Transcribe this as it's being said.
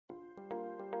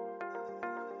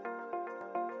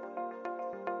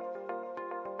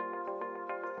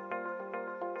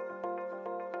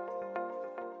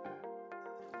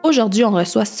Aujourd'hui, on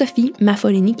reçoit Sophie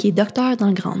Maffolini, qui est docteure dans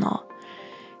le Grand Nord.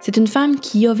 C'est une femme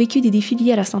qui a vécu des défis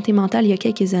liés à la santé mentale il y a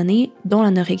quelques années, dont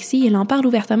l'anorexie, et elle en parle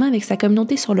ouvertement avec sa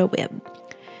communauté sur le web.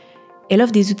 Elle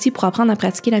offre des outils pour apprendre à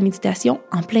pratiquer la méditation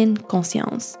en pleine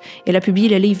conscience. Elle a publié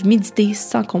le livre Méditer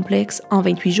sans complexe en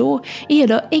 28 jours et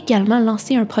elle a également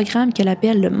lancé un programme qu'elle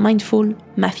appelle le Mindful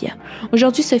Mafia.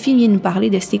 Aujourd'hui, Sophie vient nous parler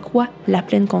de c'est quoi la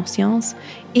pleine conscience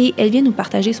et elle vient nous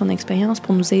partager son expérience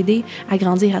pour nous aider à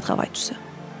grandir à travers tout ça.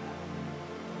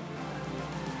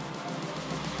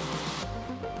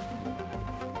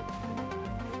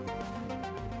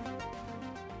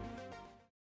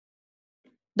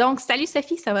 Donc, salut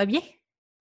Sophie, ça va bien?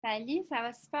 Salut, ça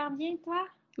va super bien, toi?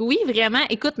 Oui, vraiment.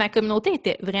 Écoute, ma communauté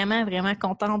était vraiment, vraiment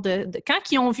contente quand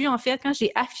ils ont vu, en fait, quand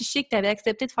j'ai affiché que tu avais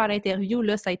accepté de faire l'interview,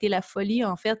 là, ça a été la folie,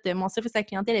 en fait. Mon service à la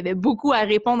clientèle avait beaucoup à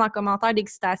répondre en commentaire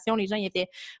d'excitation. Les gens, ils étaient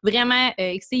vraiment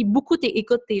excités. Beaucoup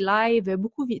écoutent tes lives,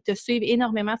 beaucoup te suivent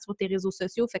énormément sur tes réseaux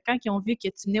sociaux. Fait que quand ils ont vu que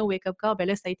tu venais au Wake Up Call, ben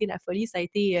là, ça a été la folie. Ça a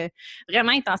été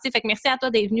vraiment intensif. Fait que merci à toi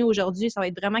d'être venu aujourd'hui. Ça va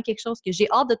être vraiment quelque chose que j'ai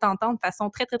hâte de t'entendre de façon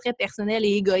très, très, très personnelle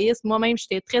et égoïste. Moi-même,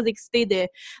 j'étais très excitée de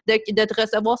te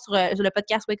recevoir sur le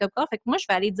podcast Wake Up Call. Fait que moi, je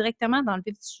vais aller directement dans le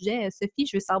vif du sujet. Sophie,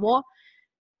 je veux savoir,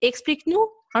 explique-nous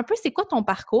un peu c'est quoi ton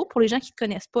parcours pour les gens qui ne te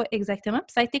connaissent pas exactement.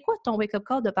 Puis ça a été quoi ton Wake Up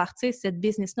Call de partir cette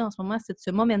business-là en ce moment, ce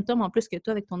momentum en plus que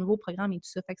toi avec ton nouveau programme et tout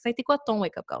ça. Fait que ça a été quoi ton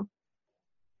Wake Up Call?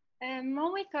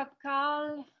 Mon Wake Up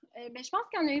Call, je pense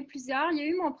qu'il y en a eu plusieurs. Il y a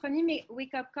eu mon premier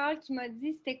Wake Up Call qui m'a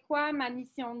dit c'était quoi ma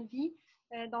mission de vie.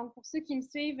 Donc, pour ceux qui me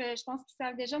suivent, je pense qu'ils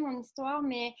savent déjà mon histoire,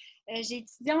 mais j'ai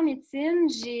étudié en médecine.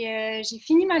 J'ai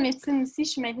fini ma médecine aussi.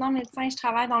 Je suis maintenant médecin. Je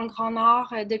travaille dans le Grand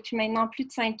Nord depuis maintenant plus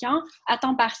de 5 ans, à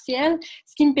temps partiel,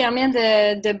 ce qui me permet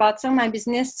de bâtir ma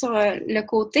business sur le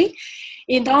côté.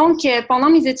 Et donc, pendant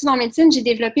mes études en médecine, j'ai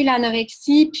développé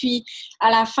l'anorexie. Puis,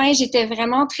 à la fin, j'étais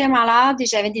vraiment très malade et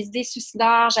j'avais des idées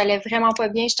suicidaires. J'allais vraiment pas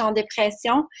bien. J'étais en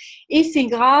dépression. Et c'est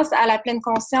grâce à la pleine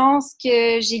conscience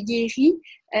que j'ai guéri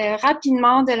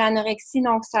rapidement de l'anorexie.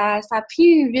 Donc, ça a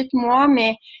pris 8 mois,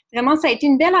 mais vraiment, ça a été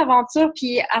une belle aventure.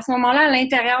 Puis, à ce moment-là, à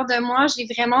l'intérieur de moi, j'ai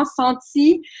vraiment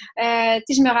senti,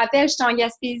 je me rappelle, j'étais en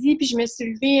Gaspésie, puis je me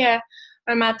suis levée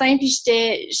un matin, puis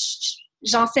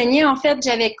j'enseignais, en fait,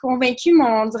 j'avais convaincu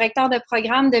mon directeur de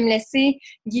programme de me laisser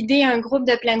guider un groupe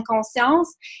de pleine conscience.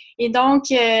 Et donc,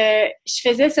 je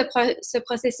faisais ce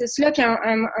processus-là, puis à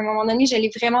un moment donné, je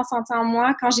l'ai vraiment senti en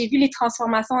moi. Quand j'ai vu les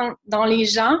transformations dans les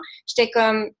gens, j'étais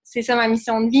comme, c'est ça ma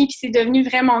mission de vie, puis c'est devenu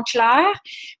vraiment clair.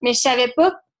 Mais je savais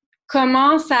pas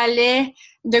comment ça allait,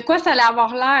 de quoi ça allait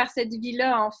avoir l'air, cette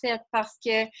vie-là, en fait, parce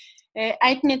que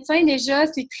être médecin, déjà,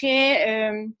 c'est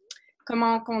très...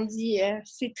 comment qu'on dit,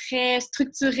 c'est très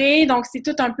structuré, donc c'est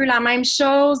tout un peu la même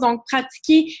chose. Donc,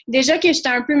 pratiquer, déjà que j'étais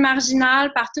un peu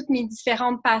marginale par toutes mes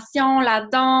différentes passions, la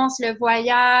danse, le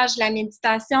voyage, la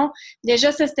méditation,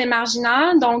 déjà ça, c'était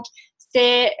marginal. Donc,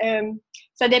 c'était,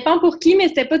 ça dépend pour qui, mais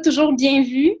c'était pas toujours bien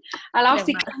vu. Alors,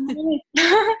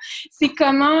 c'est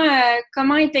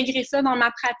comment intégrer ça dans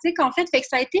ma pratique, en fait. Fait que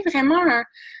ça a été vraiment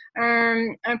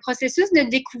un processus de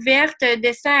découverte,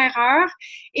 d'essai-erreur.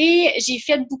 Et j'ai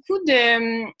fait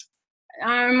à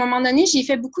un moment donné, j'ai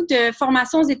fait beaucoup de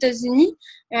formations aux États-Unis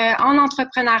en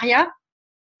entrepreneuriat.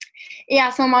 Et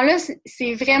à ce moment-là,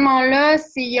 c'est vraiment là,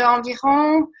 c'est il y a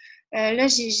environ, là,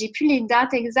 j'ai plus les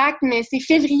dates exactes, mais c'est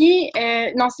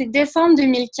c'est décembre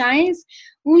 2015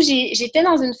 où j'étais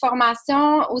dans une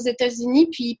formation aux États-Unis,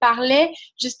 puis ils parlaient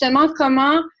justement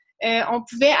comment on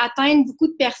pouvait atteindre beaucoup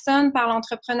de personnes par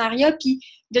l'entrepreneuriat, puis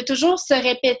de toujours se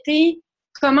répéter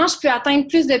comment je peux atteindre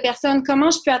plus de personnes,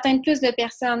 comment je peux atteindre plus de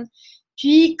personnes.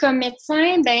 Puis, comme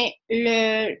médecin,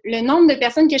 le nombre de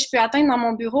personnes que je peux atteindre dans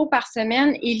mon bureau par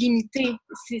semaine est limité.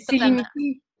 C'est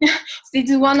limité. C'est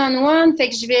du one-on-one. Fait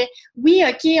que oui,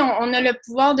 OK, on a le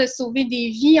pouvoir de sauver des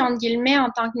vies, entre guillemets, en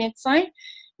tant que médecin,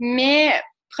 mais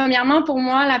premièrement, pour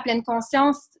moi, la pleine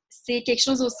conscience, c'est quelque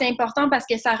chose aussi important parce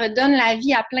que ça redonne la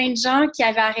vie à plein de gens qui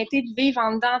avaient arrêté de vivre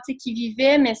en dedans, qui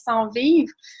vivaient mais sans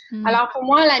vivre. Alors pour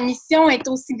moi, la mission est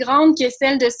aussi grande que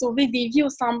celle de sauver des vies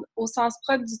au sens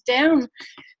propre du terme.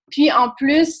 Puis en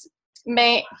plus,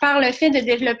 par le fait de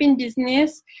développer une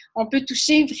business, on peut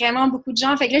toucher vraiment beaucoup de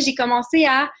gens. Fait que là, j'ai commencé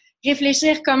à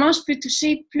réfléchir comment je peux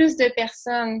toucher plus de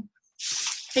personnes.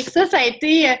 Fait que ça a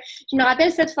été, je me rappelle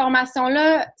cette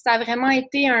formation-là, ça a vraiment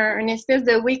été une espèce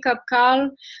de wake-up call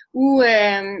où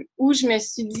je me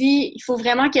suis dit, il faut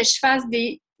vraiment que je fasse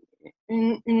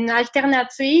une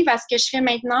alternative à ce que je fais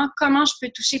maintenant, comment je peux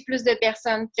toucher plus de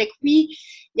personnes. Fait que oui,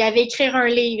 il y avait écrire un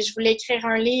livre, je voulais écrire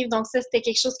un livre, donc ça, c'était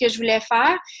quelque chose que je voulais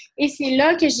faire. Et c'est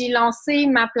là que j'ai lancé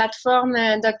ma plateforme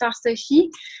Docteur Sophie.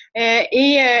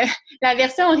 La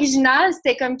version originale,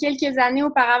 c'était comme quelques années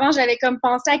auparavant, j'avais comme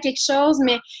pensé à quelque chose,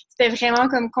 mais c'était vraiment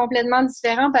comme complètement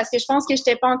différent parce que je pense que je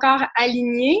n'étais pas encore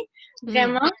alignée,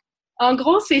 vraiment. En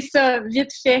gros, c'est ça, vite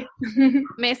fait.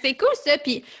 Mais c'est cool ça,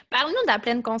 puis parle-nous de la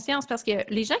pleine conscience, parce que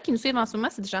les gens qui nous suivent en ce moment,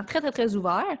 c'est des gens très, très, très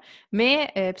ouverts,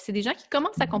 mais puis c'est des gens qui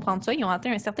commencent à comprendre ça, ils ont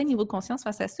atteint un certain niveau de conscience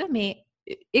face à ça, mais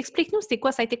explique-nous, c'était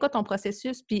quoi, ça a été quoi ton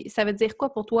processus, puis ça veut dire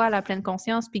quoi pour toi la pleine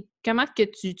conscience, puis comment que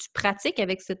tu pratiques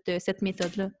avec cette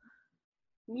méthode-là?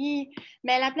 Oui,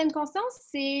 mais la pleine conscience,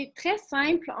 c'est très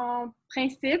simple en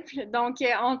principe. Donc,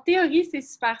 en théorie, c'est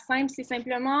super simple. C'est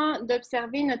simplement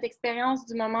d'observer notre expérience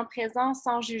du moment présent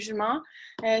sans jugement.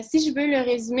 Si je veux le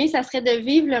résumer, ça serait de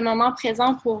vivre le moment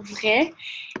présent pour vrai.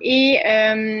 Et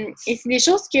c'est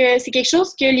quelque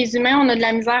chose que les humains, on a de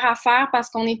la misère à faire parce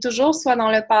qu'on est toujours soit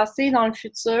dans le passé, dans le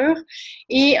futur,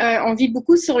 et on vit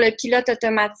beaucoup sur le pilote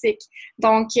automatique.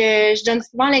 Donc, je donne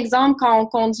souvent l'exemple quand on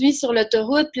conduit sur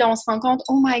l'autoroute, puis là, on se rend compte,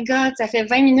 oh my God, ça fait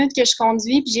 20 minutes que je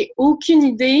conduis, puis j'ai aucune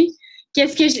idée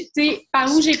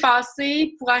par où j'ai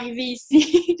passé pour arriver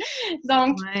ici.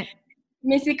 Donc,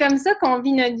 mais c'est comme ça qu'on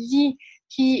vit notre vie.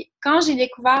 Puis, quand j'ai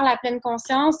découvert la pleine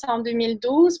conscience en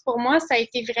 2012, pour moi, ça a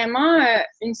été vraiment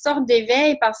une sorte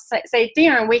d'éveil parce que ça a été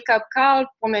un wake-up call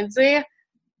pour me dire,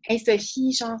 hey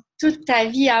Sophie, genre, toute ta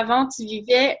vie avant, tu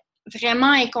vivais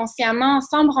vraiment inconsciemment,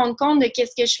 sans me rendre compte de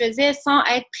qu'est-ce que je faisais, sans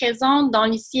être présente dans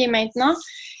l'ici et maintenant.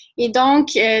 Et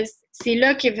donc, c'est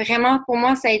là que vraiment, pour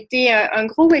moi, ça a été un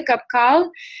gros wake-up call.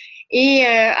 Et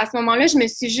à ce moment-là, je me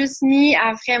suis juste mis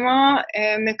à vraiment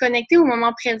me connecter au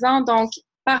moment présent, donc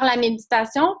par la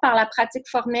méditation, par la pratique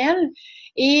formelle.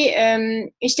 Et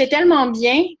j'étais tellement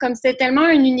bien, comme c'était tellement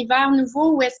un univers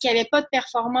nouveau où est-ce qu'il n'y avait pas de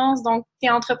performance. Donc, tu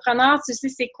es entrepreneur, tu sais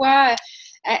c'est quoi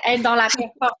être dans la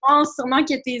performance. Sûrement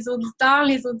que tes auditeurs,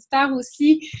 les auditeurs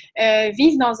aussi,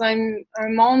 vivent dans un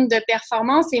monde de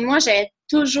performance. Et moi, j'ai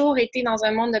toujours été dans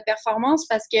un monde de performance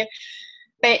parce que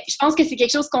je pense que c'est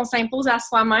quelque chose qu'on s'impose à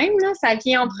soi-même, là. Ça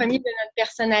vient en premier de notre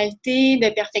personnalité, de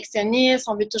perfectionniste.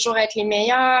 On veut toujours être les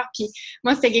meilleurs. Puis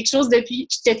moi, c'était quelque chose depuis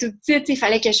que j'étais toute petite. Il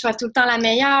fallait que je sois tout le temps la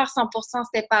meilleure. 100%,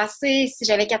 c'était pas assez. Si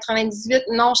j'avais 98,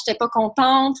 non, j'étais pas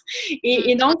contente.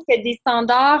 Et donc, c'était des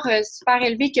standards super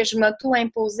élevés que je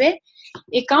m'auto-imposais.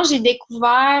 Et quand j'ai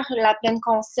découvert la pleine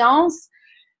conscience,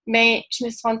 je me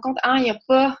suis rendu compte,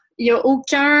 j'ai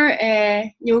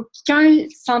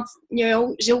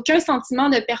aucun sentiment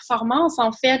de performance.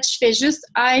 En fait, je fais juste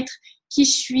être qui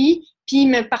je suis, puis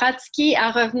me pratiquer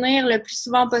à revenir le plus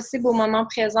souvent possible au moment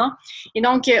présent. Et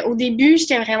donc, au début,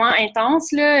 j'étais vraiment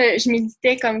intense, là. Je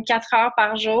méditais comme 4 heures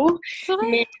par jour.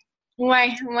 Mais, ouais.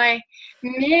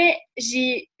 Mais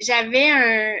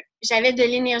j'avais de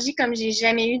l'énergie comme j'ai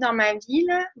jamais eu dans ma vie,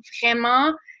 là.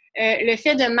 Vraiment. Le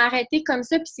fait de m'arrêter comme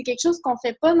ça, puis c'est quelque chose qu'on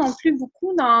fait pas non plus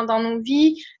beaucoup dans nos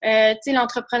vies. Tu sais,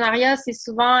 l'entrepreneuriat, c'est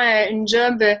souvent une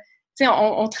job, tu sais,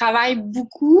 on travaille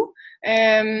beaucoup.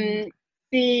 C'est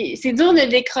dur de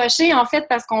décrocher, en fait,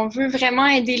 parce qu'on veut vraiment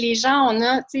aider les gens. On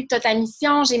a, tu sais, t'as ta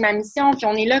mission, j'ai ma mission, puis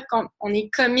on est là, on est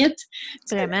commit.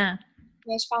 Vraiment.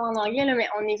 Je parle en anglais, là, mais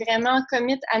on est vraiment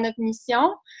commit à notre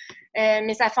mission.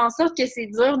 Mais ça fait en sorte que c'est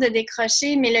dur de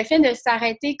décrocher. Mais le fait de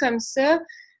s'arrêter comme ça,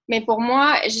 mais pour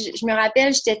moi, je me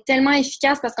rappelle, j'étais tellement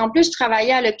efficace parce qu'en plus, je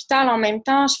travaillais à l'hôpital en même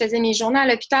temps. Je faisais mes journées à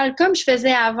l'hôpital comme je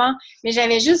faisais avant, mais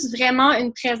j'avais juste vraiment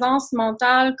une présence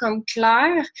mentale comme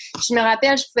claire. Je me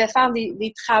rappelle, je pouvais faire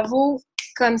des travaux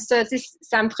comme ça. Tu sais,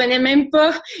 ça me prenait même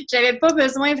pas. J'avais pas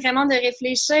besoin vraiment de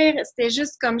réfléchir. C'était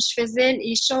juste comme je faisais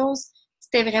les choses.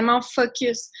 C'était vraiment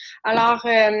focus. Alors,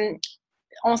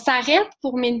 on s'arrête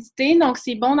pour méditer, donc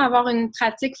c'est bon d'avoir une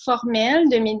pratique formelle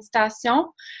de méditation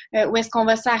où est-ce qu'on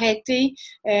va s'arrêter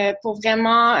pour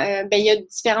vraiment... il y a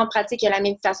différentes pratiques. Il y a la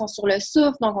méditation sur le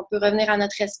souffle, donc on peut revenir à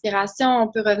notre respiration, on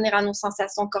peut revenir à nos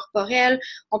sensations corporelles,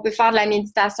 on peut faire de la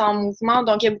méditation en mouvement.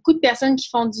 Donc, il y a beaucoup de personnes qui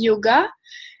font du yoga,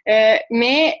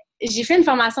 mais j'ai fait une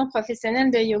formation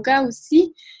professionnelle de yoga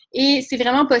aussi. Et c'est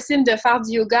vraiment possible de faire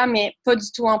du yoga, mais pas du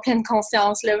tout en pleine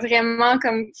conscience, là. Vraiment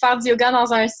comme faire du yoga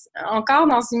encore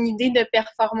dans une idée de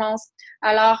performance.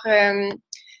 Alors,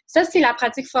 ça, c'est la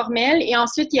pratique formelle. Et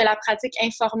ensuite, il y a la pratique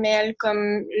informelle,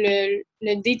 comme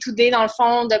le day-to-day, dans le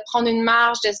fond, de prendre une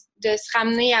marge, de se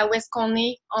ramener à où est-ce qu'on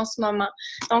est en ce moment.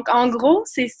 Donc, en gros,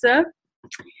 c'est ça.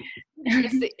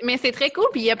 Mais c'est très cool.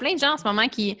 Puis il y a plein de gens en ce moment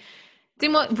qui... Tu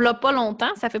sais, moi, v'là pas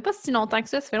longtemps, ça fait pas si longtemps que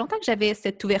ça fait longtemps que j'avais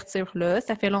cette ouverture-là,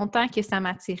 ça fait longtemps que ça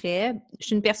m'attirait. Je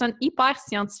suis une personne hyper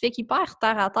scientifique, hyper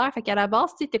terre à terre, fait qu'à la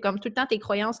base, tu sais, t'es comme tout le temps tes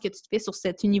croyances que tu te fais sur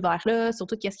cet univers-là,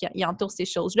 surtout qu'est-ce qui entoure ces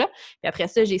choses-là. Puis après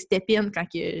ça, j'ai step in quand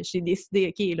que j'ai décidé,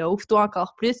 OK, là, ouvre-toi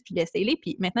encore plus, puis laissez-les,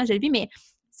 puis maintenant, je le vis, mais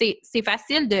c'est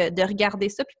facile de regarder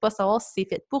ça, puis pas savoir si c'est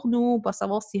fait pour nous, pas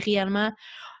savoir si réellement...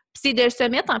 Puis c'est de se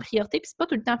mettre en priorité, puis c'est pas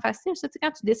tout le temps facile. Ça, tu sais,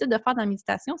 quand tu décides de faire de la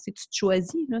méditation, c'est que tu te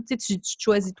choisis. Là. Tu sais, tu te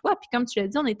choisis toi. Puis comme tu l'as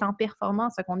dit, on est en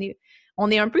performance. Fait qu'on on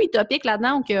est un peu utopique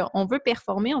là-dedans, où on veut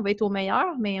performer, on veut être au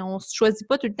meilleur, mais on se choisit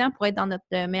pas tout le temps pour être dans notre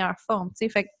meilleure forme. Tu sais.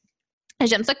 Fait que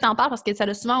j'aime ça que tu en parles parce que ça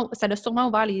a sûrement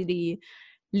ouvert les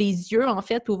yeux, en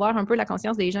fait, ouvert un peu la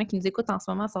conscience des gens qui nous écoutent en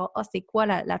ce moment, savoir c'est quoi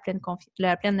la pleine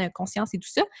conscience et tout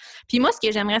ça. Puis moi, ce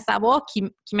que j'aimerais savoir, qui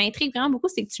m'intrigue vraiment beaucoup,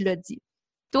 c'est que tu l'as dit.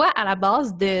 Toi, à la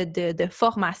base de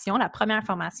formation, la première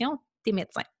formation, t'es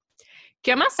médecin.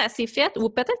 Comment ça s'est fait, ou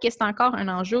peut-être que c'est encore un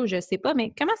enjeu, je ne sais pas,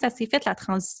 mais comment ça s'est fait la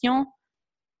transition,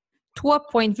 toi,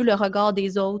 point de vue le regard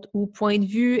des autres, ou point de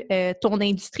vue ton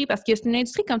industrie, parce que c'est une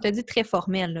industrie, comme tu as dit, très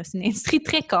formelle, là. C'est une industrie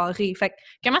très carrée. Fait que,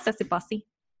 comment ça s'est passé?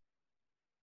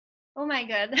 Oh my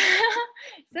God!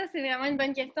 Ça, c'est vraiment une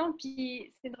bonne question.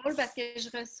 Puis c'est drôle parce que je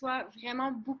reçois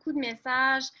vraiment beaucoup de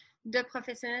messages de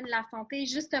professionnels de la santé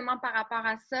justement par rapport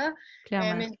à ça.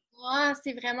 Clairement. Mais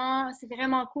c'est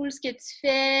vraiment cool ce que tu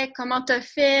fais, comment tu as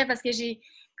fait, parce que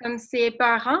comme c'est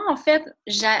peurant, en fait,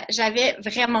 j'avais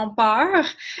vraiment peur.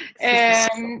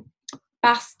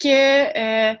 Parce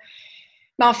que,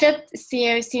 en fait,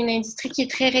 c'est une industrie qui est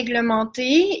très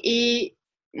réglementée et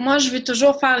moi, je veux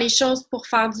toujours faire les choses pour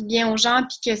faire du bien aux gens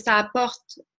puis que ça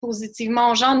apporte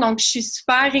positivement aux gens. Donc, je suis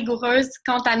super rigoureuse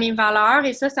quant à mes valeurs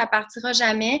et ça partira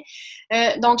jamais.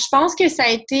 Donc, je pense que ça a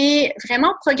été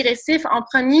vraiment progressif. En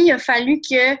premier, il a fallu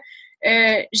que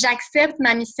j'accepte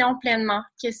ma mission pleinement.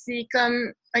 Que c'est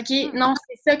comme, OK, non,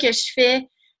 c'est ça que je fais.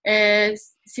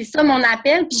 C'est ça mon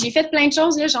appel. Puis j'ai fait plein de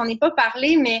choses, là, j'en ai pas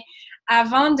parlé, mais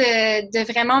avant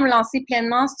de vraiment me lancer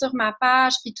pleinement sur ma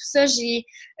page, puis tout ça, j'ai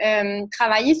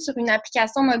travaillé sur une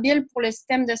application mobile pour le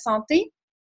système de santé.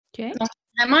 Okay. Donc,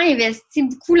 j'ai vraiment investi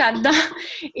beaucoup là-dedans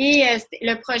et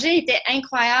le projet était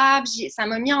incroyable. Ça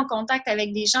m'a mis en contact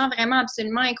avec des gens vraiment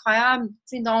absolument incroyables,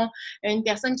 tu sais, dont une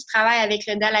personne qui travaille avec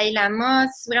le Dalai Lama.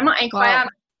 C'est vraiment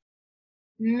incroyable.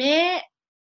 Wow. Mais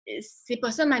c'est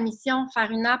pas ça ma mission,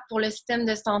 faire une app pour le système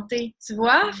de santé, tu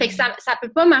vois? Fait que ça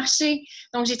peut pas marcher.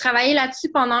 Donc, j'ai travaillé là-dessus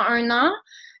pendant 1 an.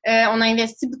 On a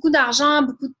investi beaucoup d'argent,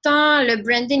 beaucoup de temps. Le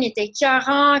branding était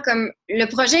écœurant. Comme, le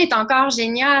projet est encore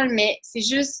génial, mais c'est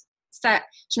juste,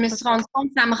 je me suis rendu compte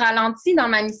que ça me ralentit dans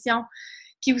ma mission.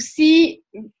 Puis aussi,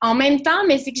 en même temps,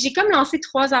 mais c'est que j'ai comme lancé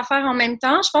 3 affaires en même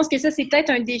temps. Je pense que ça, c'est peut-être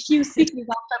un défi aussi que les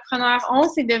entrepreneurs ont,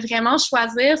 c'est de vraiment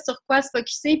choisir sur quoi se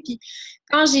focusser. Puis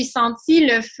quand j'ai senti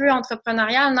le feu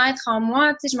entrepreneurial naître en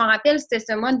moi, tu sais, je me rappelle, c'était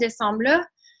ce mois de décembre-là,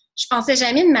 je pensais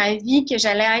jamais de ma vie que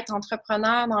j'allais être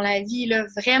entrepreneur dans la vie, là,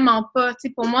 vraiment pas. Tu sais,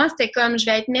 pour moi, c'était comme, je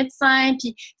vais être médecin,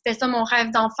 puis c'était ça mon rêve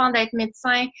d'enfant, d'être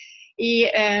médecin. Et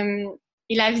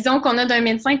la vision qu'on a d'un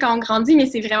médecin quand on grandit, mais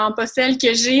c'est vraiment pas celle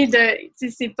que j'ai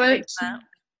c'est pas qui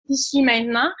je suis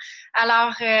maintenant.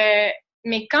 Alors,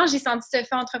 mais quand j'ai senti ce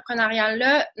feu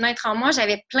entrepreneurial-là naître en moi,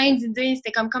 j'avais plein d'idées.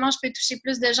 C'était comme comment je peux toucher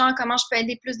plus de gens, comment je peux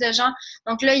aider plus de gens.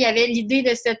 Donc là, il y avait l'idée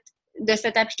de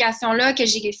cette application-là que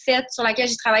j'ai faite, sur laquelle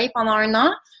j'ai travaillé pendant 1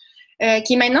 an,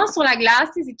 qui est maintenant sur la glace.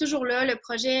 C'est toujours là. Le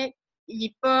projet, il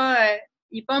est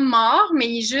pas mort, mais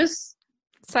il est juste...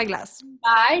 Ça glace.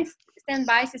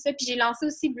 Stand-by, c'est ça. Puis j'ai lancé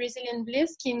aussi Brazilian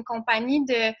Bliss, qui est une compagnie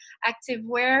de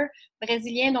activewear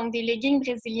brésilien, donc des leggings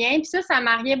brésiliens. Puis ça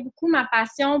mariait beaucoup ma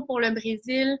passion pour le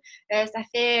Brésil. Ça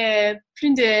fait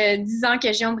plus de 10 ans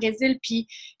que je vis au Brésil, puis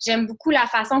j'aime beaucoup la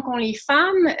façon qu'ont les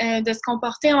femmes de se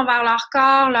comporter envers leur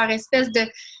corps, leur espèce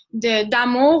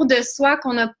d'amour de soi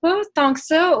qu'on n'a pas tant que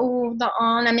ça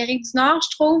en Amérique du Nord, je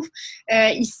trouve.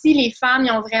 Ici, les femmes,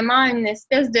 ils ont vraiment une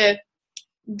espèce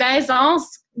d'aisance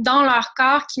dans leur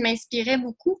corps qui m'inspirait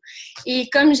beaucoup. Et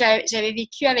comme j'avais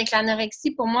vécu avec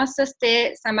l'anorexie, pour moi, ça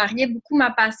mariait beaucoup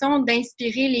ma passion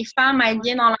d'inspirer les femmes à être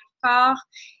bien dans leur corps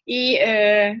et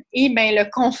le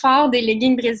confort des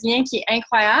leggings brésiliens qui est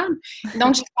incroyable.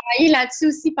 Donc, j'ai travaillé là-dessus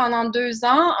aussi pendant 2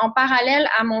 ans, en parallèle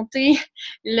à monter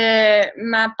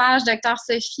ma page docteure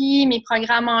Sophie, mes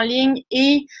programmes en ligne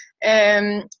et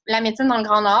la médecine dans le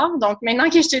Grand Nord. Donc, maintenant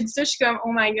que je te dis ça, je suis comme,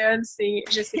 oh my God,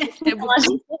 je sais pas comment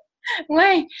j'ai fait.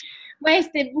 Ouais,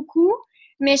 c'était beaucoup,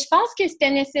 mais je pense que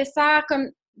c'était nécessaire. Comme,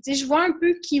 tu sais, je vois un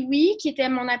peu Kiwi, qui était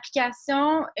mon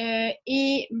application,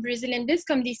 et Brazilian Bliss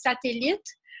comme des satellites.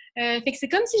 Fait que c'est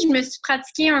comme si je me suis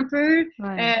pratiquée un peu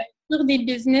sur des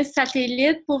business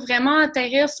satellites pour vraiment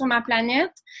atterrir sur ma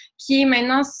planète, qui est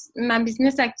maintenant ma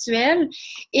business actuelle.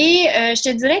 Et je te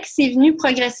dirais que c'est venu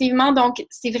progressivement. Donc,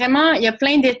 c'est vraiment, il y a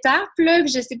plein d'étapes, là.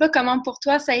 Je sais pas comment pour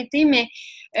toi ça a été, mais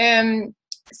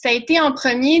ça a été en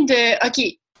premier de,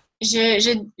 OK,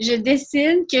 je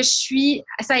décide que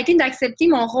ça a été d'accepter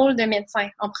mon rôle de médecin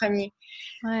en premier.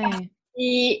 Ouais.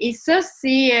 Et ça,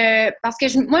 c'est parce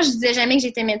que moi, je disais jamais que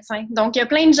j'étais médecin. Donc, il y a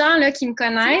plein de gens là qui me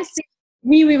connaissent.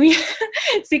 Oui, oui, oui.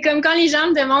 C'est comme quand les gens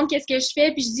me demandent qu'est-ce que je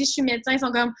fais, puis je dis je suis médecin, ils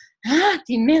sont comme « Ah,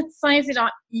 t'es médecin! » C'est genre...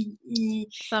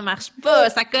 Ça marche pas,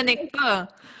 ça connecte pas.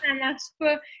 Ça marche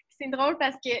pas. C'est drôle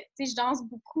parce que, tu sais, je danse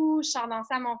beaucoup, je sors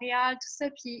danser à Montréal, tout ça,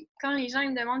 puis quand les gens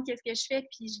ils me demandent qu'est-ce que je fais,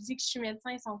 puis je dis que je suis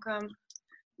médecin, ils sont comme...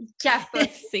 Ils capotent.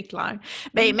 C'est clair.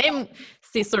 Ben même,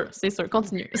 c'est sûr,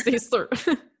 continue, c'est sûr.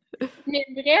 Mais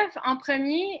bref, en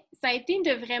premier, ça a été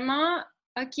de vraiment,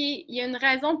 OK, il y a une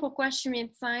raison pourquoi je suis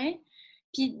médecin,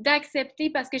 puis d'accepter,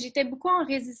 parce que j'étais beaucoup en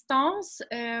résistance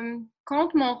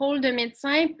contre mon rôle de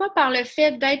médecin, pas par le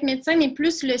fait d'être médecin, mais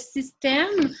plus le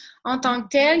système en tant que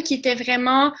tel, qui était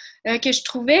vraiment, que je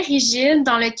trouvais rigide,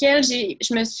 dans lequel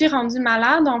je me suis rendue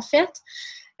malade, en fait.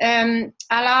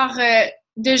 Alors,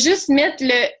 de juste mettre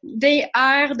le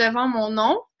DR devant mon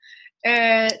nom,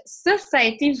 ça a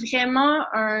été vraiment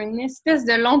un espèce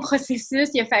de long processus.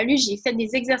 J'ai fait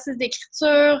des exercices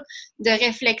d'écriture, de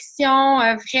réflexion.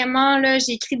 Vraiment, là,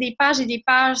 j'ai écrit des pages et des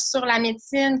pages sur la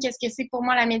médecine. Qu'est-ce que c'est pour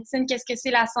moi la médecine? Qu'est-ce que c'est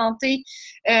la santé?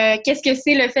 Qu'est-ce que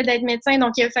c'est le fait d'être médecin?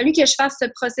 Donc, il a fallu que je fasse ce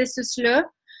processus-là,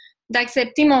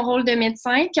 d'accepter mon rôle de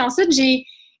médecin. Puis ensuite,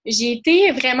 j'ai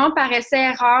été vraiment par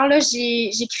essai-erreur.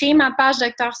 J'ai créé ma page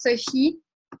docteure Sophie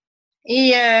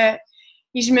et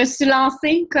je me suis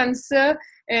lancée comme ça,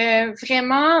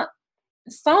 vraiment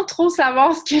sans trop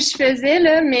savoir ce que je faisais,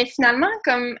 là, mais finalement,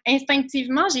 comme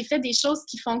instinctivement, j'ai fait des choses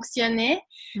qui fonctionnaient.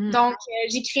 Donc,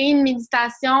 j'ai créé une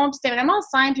méditation, puis c'était vraiment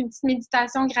simple, une petite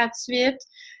méditation gratuite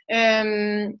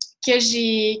que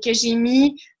j'ai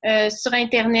mis sur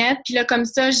Internet. Puis là, comme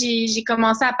ça, j'ai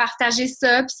commencé à partager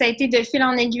ça, puis ça a été de fil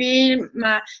en aiguille,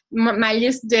 ma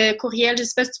liste de courriels. Je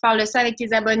sais pas si tu parles de ça avec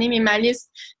tes abonnés, mais ma liste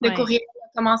de courriels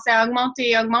a commencé à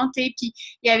augmenter, puis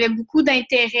il y avait beaucoup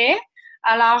d'intérêt.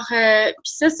 Alors,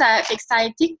 puis ça fait que ça a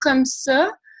été comme ça,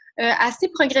 assez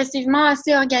progressivement,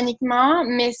 assez organiquement,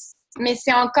 mais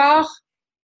c'était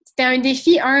un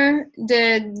défi,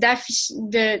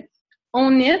 de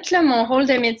on est, là, mon rôle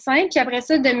de médecin, puis après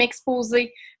ça, de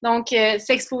m'exposer. Donc,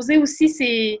 s'exposer aussi,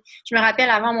 je me rappelle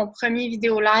avant mon premier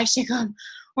vidéo live, j'étais comme,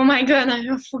 oh my God,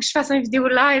 il faut que je fasse une vidéo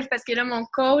live parce que là, mon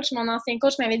ancien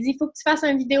coach m'avait dit, il faut que tu fasses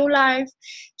une vidéo live.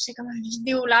 J'étais comme, une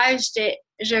vidéo live,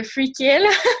 je freakais, là.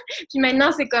 Puis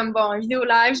maintenant, c'est comme, bon, une vidéo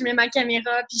live, je mets ma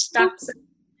caméra, puis je tape ça.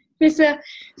 C'est ça.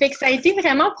 Fait que ça a été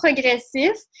vraiment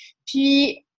progressif.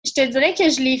 Puis, je te dirais que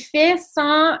je l'ai fait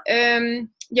sans...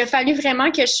 il a fallu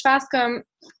vraiment que je fasse comme...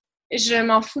 Je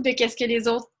m'en fous de qu'est-ce que les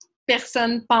autres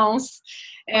personnes pensent.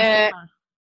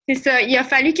 C'est ça. Il a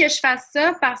fallu que je fasse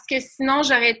ça parce que sinon,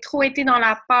 j'aurais trop été dans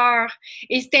la peur.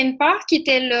 Et c'était une peur qui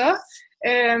était là,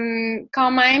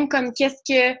 quand même, comme qu'est-ce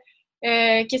que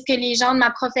les gens de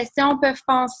ma profession peuvent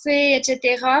penser,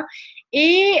 etc.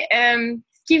 Et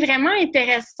ce qui est vraiment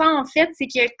intéressant, en fait, c'est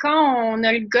que quand on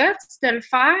a le guts de le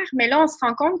faire, mais là, on se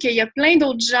rend compte qu'il y a plein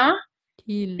d'autres gens.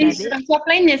 Je reçois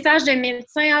plein de messages de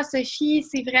médecins. « Ah, Sophie,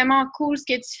 c'est vraiment cool ce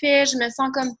que tu fais. Je me sens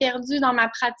comme perdue dans ma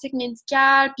pratique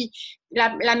médicale. Puis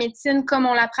la médecine, comme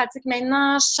on la pratique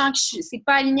maintenant, je sens que c'est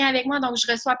pas aligné avec moi. » Donc,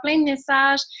 je reçois plein de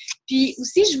messages. Puis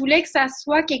aussi, je voulais que ça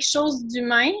soit quelque chose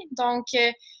d'humain. Donc,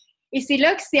 et c'est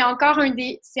là que c'est encore un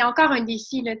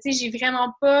défi. Là. Tu sais, j'ai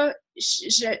vraiment pas...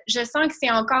 Je sens que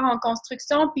c'est encore en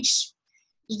construction. Puis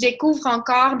je découvre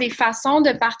encore des façons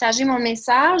de partager mon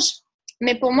message.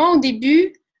 Mais pour moi, au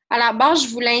début, à la base, je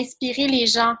voulais inspirer les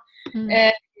gens.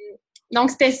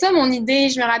 Donc, c'était ça mon idée.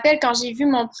 Je me rappelle quand j'ai vu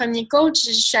mon premier coach,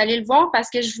 je suis allée le voir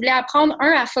parce que je voulais apprendre,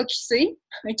 à focusser.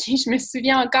 OK, je me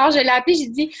souviens encore. Je l'ai appelé, j'ai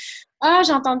dit « Ah,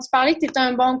 j'ai entendu parler que tu étais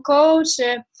un bon coach.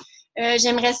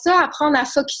 J'aimerais ça apprendre à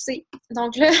focusser. »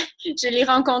 Donc là, je l'ai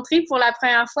rencontré pour la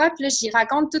première fois. Puis là, j'y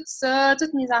raconte tout ça,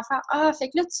 toutes mes affaires. « Ah, fait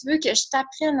que là, tu veux que je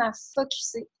t'apprenne à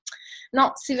focusser. » Non,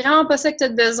 c'est vraiment pas ça que tu as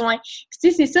besoin. Puis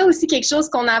tu sais, c'est ça aussi quelque chose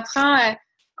qu'on apprend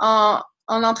en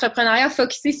entrepreneuriat,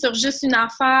 focusser sur juste une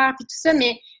affaire, puis tout ça.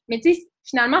 Mais tu sais,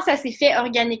 finalement, ça s'est fait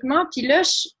organiquement. Puis là,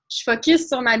 je focus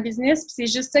sur ma business, puis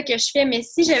c'est juste ça que je fais. Mais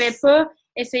si j'avais pas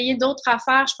essayé d'autres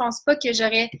affaires, je pense pas que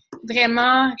j'aurais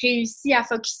vraiment réussi à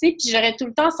focusser. Puis j'aurais tout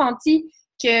le temps senti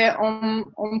qu'on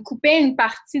me coupait une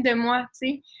partie de moi, tu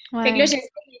sais. Ouais. Fait que là, j'essaie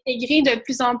d'intégrer de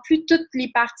plus en plus toutes les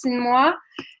parties de moi.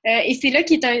 Et c'est là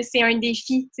c'est un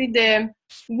défi, tu sais,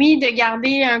 de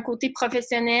garder un côté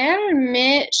professionnel,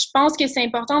 mais je pense que c'est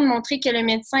important de montrer que le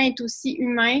médecin est aussi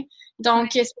humain. Donc,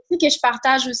 c'est aussi que je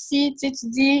partage aussi, tu sais, tu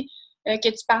dis que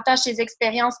tu partages tes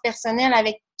expériences personnelles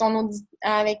avec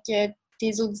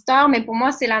tes auditeurs, mais pour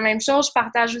moi, c'est la même chose. Je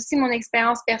partage aussi mon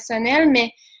expérience personnelle,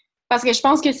 mais parce que je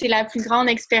pense que c'est la plus grande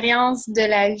expérience de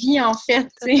la vie, en fait.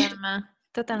 T'sais.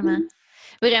 Totalement.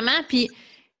 Vraiment. Puis,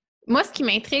 moi, ce qui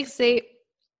m'intrigue, c'est...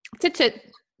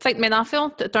 mais dans le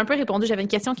fond, tu as un peu répondu. J'avais une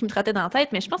question qui me trottait dans la tête,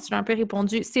 mais je pense que tu l'as un peu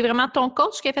répondu. C'est vraiment ton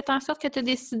coach qui a fait en sorte que tu as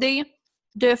décidé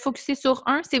de focusser sur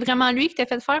un? C'est vraiment lui qui t'a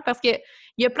fait faire? Parce que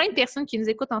il y a plein de personnes qui nous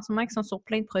écoutent en ce moment qui sont sur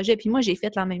plein de projets. Puis moi, j'ai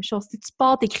fait la même chose. Tu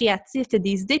pars, t'es créatif, t'as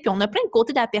des idées, puis on a plein de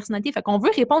côtés de la personnalité. Fait qu'on veut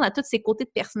répondre à tous ces côtés de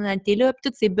personnalité-là, puis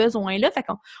tous ces besoins-là. Fait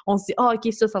qu'on se dit,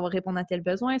 OK, ça va répondre à tel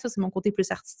besoin. Ça, c'est mon côté plus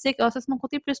artistique. Ça, c'est mon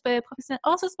côté plus professionnel.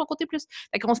 Ça, c'est mon côté plus...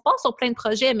 Fait qu'on se passe sur plein de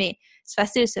projets, mais c'est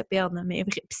facile de se perdre. Mais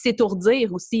puis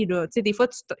s'étourdir aussi, là. Tu sais, des fois,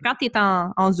 quand t'es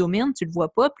en zoom-in, tu le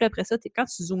vois pas. Puis après ça, quand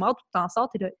tu zoomes out, tu t'en sors,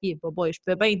 t'es là, je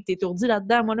peux bien être étourdi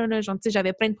là-dedans. Moi, là, genre,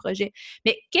 j'avais plein de projets.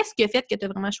 Mais qu'est-ce qui a fait que tu as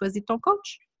vraiment choisi ton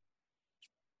coach?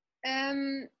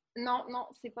 Non,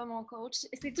 c'est pas mon coach.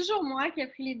 C'est toujours moi qui ai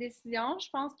pris les décisions. Je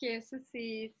pense que ça,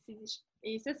 c'est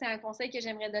un conseil que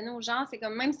j'aimerais donner aux gens. C'est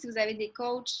comme même si vous avez des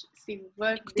coachs, c'est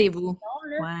votre Écoutez-vous. décision.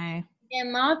 Là. Ouais.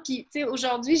 Vraiment. Puis, tu sais,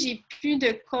 aujourd'hui, j'ai plus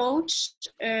de coach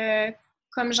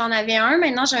comme j'en avais un.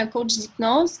 Maintenant, j'ai un coach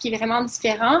d'hypnose qui est vraiment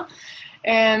différent.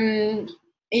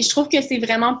 Et je trouve que c'est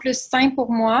vraiment plus sain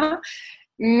pour moi.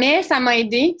 Mais ça m'a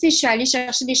aidée. Tu sais, je suis allée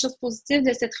chercher des choses positives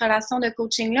de cette relation de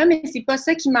coaching-là, mais c'est pas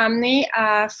ça qui m'a amenée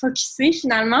à focusser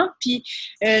finalement. Puis,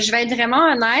 je vais être vraiment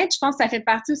honnête, je pense que ça fait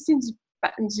partie aussi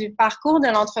du parcours de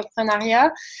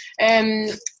l'entrepreneuriat.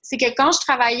 C'est que quand je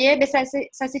travaillais, ça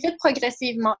s'est fait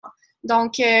progressivement.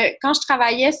 Donc, quand je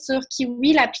travaillais sur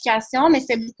Kiwi, l'application, mais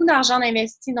c'était beaucoup d'argent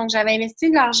investi. Donc, j'avais investi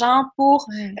de l'argent pour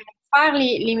faire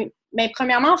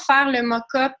premièrement, faire le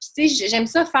mock-up. Tu sais, j'aime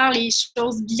ça faire les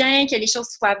choses bien, que les choses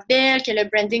soient belles, que le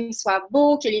branding soit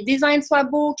beau, que les designs soient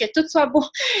beaux, que tout soit beau.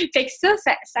 Fait que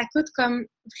ça coûte comme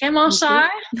vraiment cher.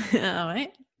 Ah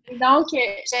ouais? Et donc,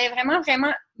 j'avais vraiment,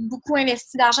 vraiment beaucoup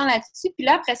investi d'argent là-dessus. Puis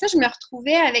là, après ça, je me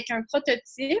retrouvais avec un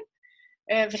prototype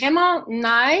vraiment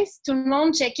nice. Tout le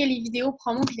monde checkait les vidéos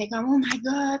promo puis était comme « Oh my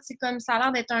God! » C'est comme ça a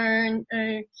l'air d'être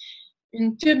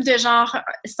une pub de genre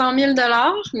 100 000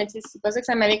 $, mais c'est pas ça que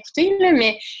ça m'avait coûté, là,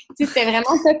 mais c'était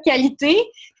vraiment top qualité.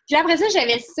 Puis là, après ça,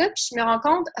 j'avais ça, puis je me rends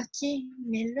compte, OK,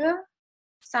 mais là,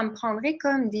 ça me prendrait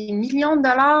comme des millions de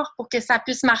dollars pour que ça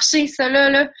puisse marcher, ça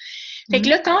là. Fait que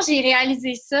là, quand j'ai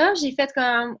réalisé ça, j'ai fait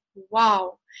comme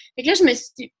wow! Fait que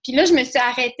là, je me suis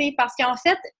arrêtée parce qu'en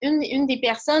fait, une des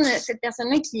personnes, cette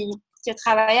personne-là qui a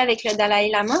travaillé avec le Dalai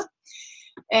Lama,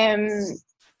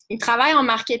 il travaille en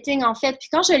marketing, en fait. Puis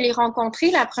quand je l'ai rencontré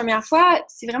la première fois,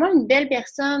 c'est vraiment une belle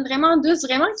personne, vraiment douce,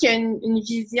 vraiment qui a une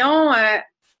vision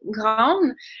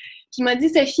grande. Puis il m'a dit,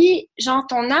 Sophie, genre,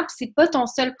 ton app, c'est pas ton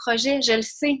seul projet, je le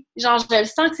sais. Genre, je le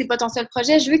sens que c'est pas ton seul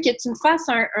projet. Je veux que tu me fasses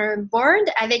un board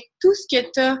avec tout ce que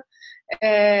tu as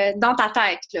dans ta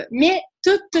tête, là. Mais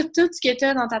tout ce que tu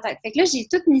as dans ta tête. Fait que là, j'ai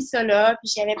tout mis ça là,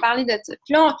 puis j'avais parlé de ça.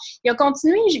 Puis là, il a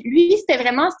continué. Lui,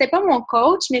 c'était pas mon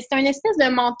coach, mais c'était une espèce de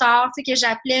mentor, tu sais, que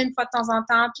j'appelais une fois de temps en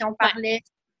temps, puis on parlait. Ouais.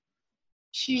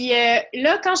 Puis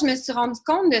là, quand je me suis rendu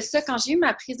compte de ça, quand j'ai eu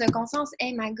ma prise de conscience, «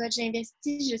 Hey, my God, j'ai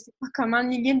investi, je sais pas comment,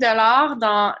 milliers de dollars,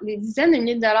 des dizaines de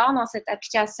milliers de dollars dans cette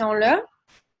application-là. »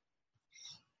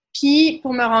 Puis,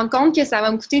 pour me rendre compte que ça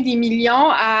va me coûter des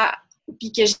millions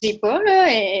puis que je n'ai pas, là,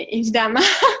 évidemment.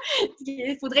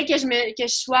 Il faudrait que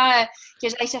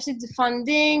j'aille chercher du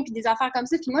funding puis des affaires comme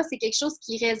ça. Puis moi, c'est quelque chose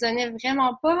qui résonnait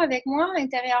vraiment pas avec moi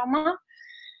intérieurement.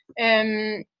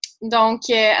 Donc,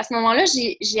 à ce moment-là,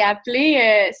 j'ai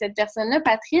appelé cette personne-là,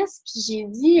 Patrice, puis j'ai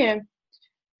dit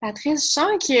Patrice, je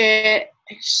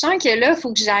sens que là, il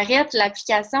faut que j'arrête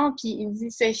l'application. Puis il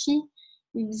dit, Sophie,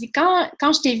 il dit, quand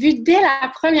je t'ai vue, dès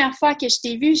la première fois que je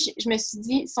t'ai vue, je me suis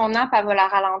dit, son app, elle va la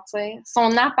ralentir.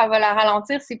 Son app, elle va la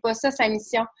ralentir, c'est pas ça sa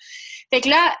mission. Fait que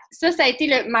là, ça a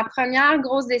été ma première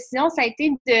grosse décision, ça a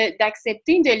été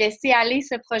d'accepter de laisser aller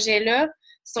ce projet-là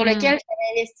sur lequel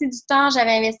j'avais investi du temps,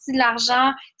 j'avais investi de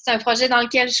l'argent. C'est un projet dans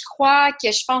lequel je crois,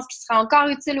 que je pense qu'il sera encore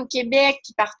utile au Québec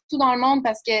puis partout dans le monde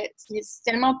parce que c'est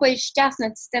tellement pas efficace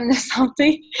notre système de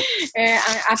santé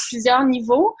à plusieurs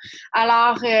niveaux.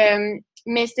 Alors,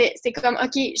 mais c'est comme,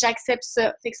 OK, j'accepte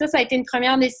ça. Fait que ça a été une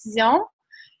première décision.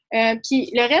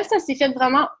 Puis le reste, ça s'est fait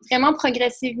vraiment, vraiment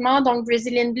progressivement. Donc,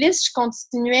 Brazilian Bliss, je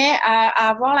continuais à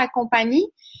avoir la compagnie.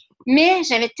 Mais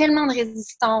j'avais tellement de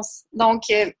résistance. Donc,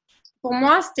 pour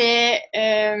moi, c'était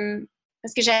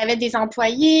parce que j'avais des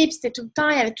employés, puis c'était tout le temps,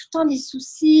 il y avait tout le temps des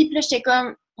soucis. Puis là, j'étais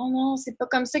comme, oh non, c'est pas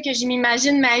comme ça que je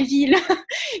m'imagine ma vie, là.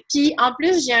 Puis en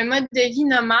plus, j'ai un mode de vie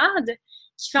nomade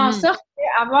qui fait en sorte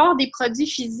qu'avoir des produits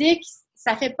physiques,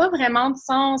 ça fait pas vraiment de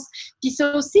sens. Puis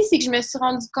ça aussi, c'est que je me suis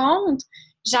rendu compte,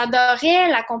 j'adorais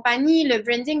la compagnie, le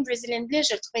branding Brazilian Bliss,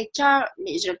 je le trouvais écœurant,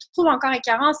 mais je le trouve encore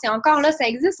écœurant. C'est encore là, ça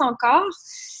existe encore.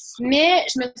 Mais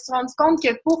je me suis rendu compte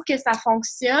que pour que ça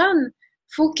fonctionne,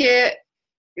 il faut que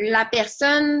la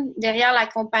personne derrière la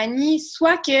compagnie,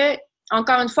 soit que,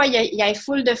 encore une fois, il y a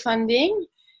full de funding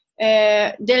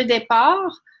dès le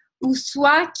départ, ou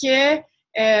soit que,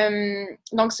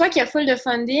 donc soit qu'il y a full de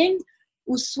funding,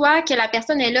 ou soit que la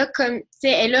personne est là comme, tu sais,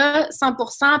 elle est là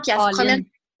 100%, puis elle se promène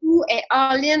tout, elle est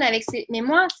all-in avec ses... Mais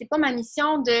moi, c'est pas ma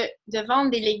mission de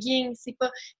vendre des leggings, c'est pas...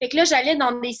 Fait que là, j'allais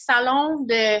dans des salons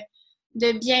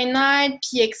de bien-être,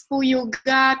 puis expo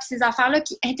yoga, puis ces affaires-là,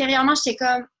 puis intérieurement, j'étais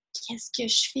comme, qu'est-ce que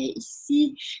je fais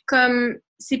ici? Comme,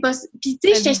 c'est pas... Puis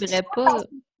tu sais, j'étais pas...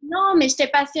 Non, mais j'étais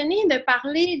passionnée de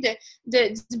parler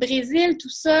du Brésil, tout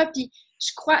ça, puis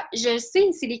je sais,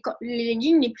 c'est les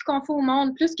leggings les plus confortables au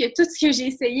monde, plus que tout ce que j'ai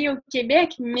essayé au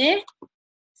Québec, mais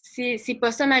c'est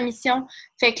pas ça ma mission.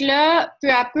 Fait que là, peu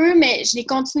à peu, mais je l'ai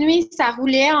continué, ça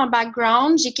roulait en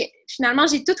background. Finalement,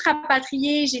 j'ai tout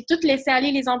rapatrié, j'ai tout laissé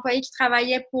aller les employés qui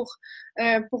travaillaient pour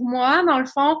moi, dans le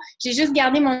fond. J'ai juste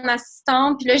gardé mon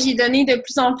assistante, puis là, j'ai donné de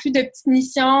plus en plus de petites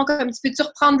missions, comme tu peux-tu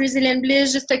reprendre Brazilian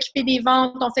Bliss, juste t'occuper des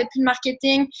ventes, on fait plus de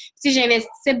marketing. Tu sais,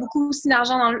 j'investissais beaucoup aussi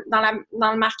d'argent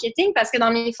dans le marketing, parce que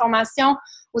dans mes formations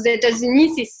aux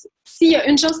États-Unis, s'il y a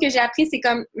une chose que j'ai appris, c'est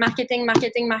comme marketing,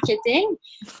 marketing, marketing.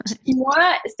 Puis moi,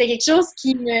 c'était quelque chose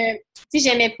qui me... Tu sais,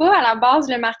 j'aimais pas à la base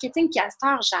le marketing, puis à cette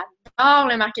heure, j'adore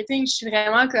le marketing. Je suis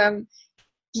vraiment comme...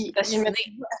 Puis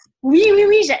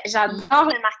oui, j'adore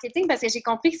le marketing parce que j'ai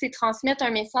compris que c'est transmettre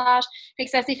un message. Fait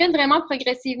que ça s'est fait vraiment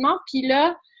progressivement. Puis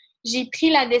là, j'ai pris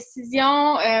la décision...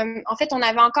 en fait, on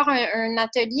avait encore un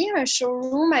atelier, un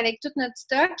showroom avec tout notre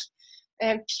stock.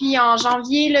 Puis en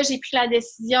janvier, là, j'ai pris la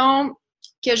décision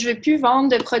que je ne veux plus vendre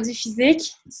de produits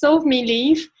physiques, sauf mes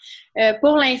livres.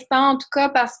 Pour l'instant, en tout cas,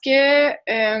 parce que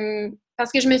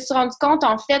je me suis rendu compte,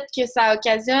 en fait, que ça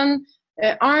occasionne,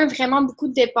 vraiment beaucoup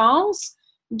de dépenses.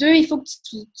 2, il faut que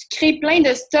tu crées plein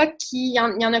de stocks il y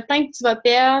en a plein que tu vas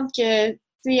perdre, que, tu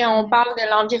sais, on parle de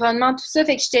l'environnement, tout ça.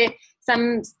 Fait que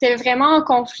c'était vraiment en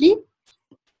conflit.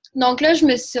 Donc là, je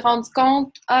me suis rendu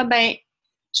compte,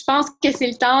 je pense que c'est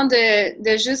le temps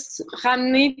de juste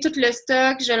ramener tout le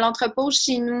stock, je l'entrepose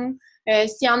chez nous.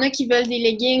 S'il y en a qui veulent des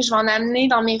leggings, je vais en amener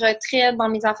dans mes retraites, dans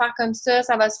mes affaires comme ça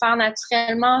va se faire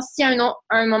naturellement. Si à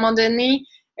un moment donné,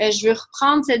 je veux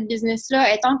reprendre cette business-là,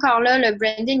 elle est encore là, le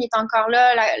branding est encore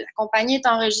là, la compagnie est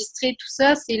enregistrée, tout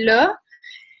ça, c'est là.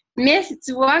 Mais si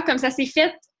tu vois, comme ça s'est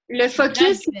fait, le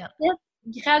focus s'est fait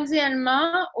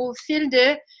graduellement au fil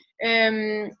des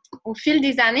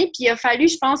années, puis il a fallu,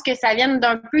 je pense, que ça vienne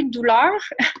d'un peu de douleur,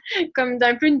 comme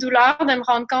d'un peu de douleur, de me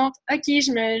rendre compte, OK,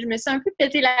 je me suis un peu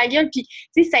pété la gueule, puis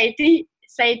tu sais, ça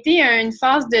a été une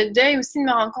phase de deuil aussi de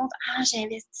me rendre compte, j'ai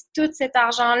investi tout cet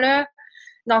argent-là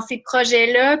dans ces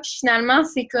projets-là, puis finalement,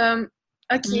 c'est comme,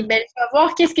 OK, je vais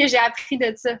voir qu'est-ce que j'ai appris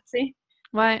de ça, tu sais.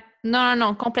 Ouais,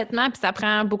 non, complètement, puis ça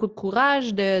prend beaucoup de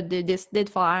courage de décider de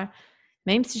faire.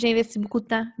 Même si j'ai investi beaucoup de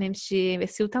temps, même si j'ai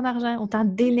investi autant d'argent, autant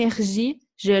d'énergie,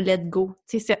 je let go.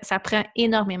 Tu sais, ça prend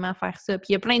énormément à faire ça. Puis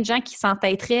il y a plein de gens qui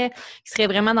s'entêteraient, qui seraient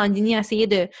vraiment dans le ligne à essayer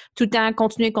de tout le temps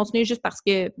continuer juste parce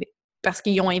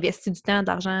qu'ils ont investi du temps, de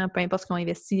l'argent, peu importe ce qu'ils ont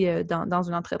investi dans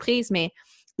une entreprise. Mais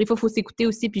des fois, il faut s'écouter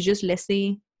aussi puis juste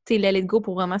laisser, tu sais, let go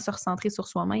pour vraiment se recentrer sur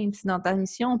soi-même, puis dans ta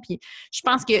mission. Puis je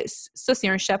pense que ça, c'est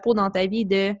un chapeau dans ta vie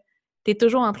de... T'es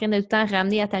toujours en train de tout le temps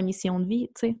ramener à ta mission de vie,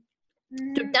 tu sais.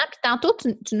 Tout le temps. Puis tantôt,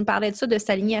 tu nous parlais de ça, de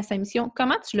s'aligner à sa mission.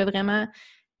 Comment tu l'as vraiment...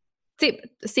 Tu sais,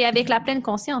 c'est avec la pleine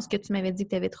conscience que tu m'avais dit que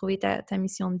tu avais trouvé ta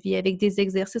mission de vie, avec des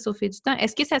exercices au fil du temps.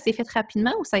 Est-ce que ça s'est fait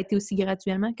rapidement ou ça a été aussi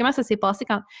graduellement? Comment ça s'est passé?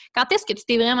 Quand est-ce que tu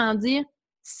t'es vraiment dit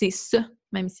 « c'est ça,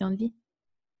 ma mission de vie ».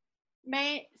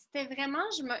 Bien, c'était vraiment...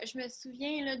 Je me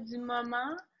souviens là, du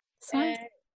moment... Ouais.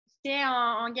 J'étais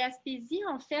en Gaspésie,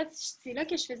 en fait. C'est là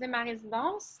que je faisais ma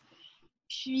résidence.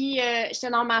 Puis, j'étais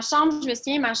dans ma chambre. Je me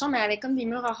souviens, ma chambre, elle avait comme des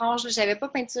murs oranges. J'avais pas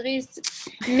peinturé.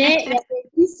 Mais il y avait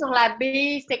dit sur la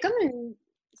baie. C'était comme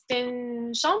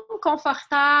une chambre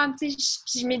confortable. Tu sais,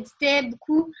 puis je méditais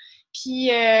beaucoup. Puis,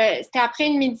 c'était après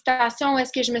une méditation où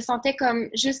est-ce que je me sentais comme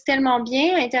juste tellement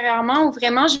bien intérieurement, où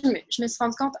vraiment, je me suis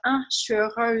rendu compte, je suis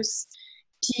heureuse.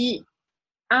 Puis,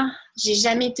 j'ai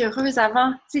jamais été heureuse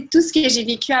avant. Tu sais, tout ce que j'ai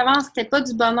vécu avant, c'était pas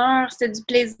du bonheur, c'était du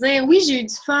plaisir. Oui, j'ai eu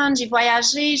du fun, j'ai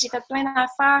voyagé, j'ai fait plein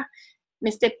d'affaires,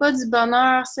 mais c'était pas du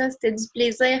bonheur, ça, c'était du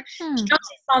plaisir. Puis quand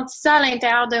j'ai senti ça à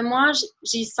l'intérieur de moi,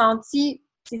 j'ai senti,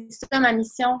 c'est ça ma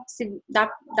mission, c'est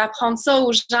d'apprendre ça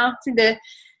aux gens, tu sais,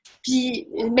 Puis,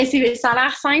 ben ça a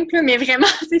l'air simple, mais vraiment,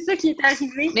 c'est ça qui est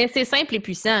arrivé. Mais c'est simple et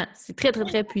puissant. C'est très, très,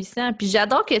 très puissant. Puis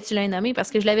j'adore que tu l'aies nommé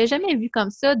parce que je l'avais jamais vu comme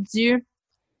ça. Il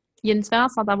y a une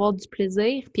différence entre avoir du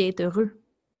plaisir et être heureux.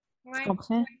 Tu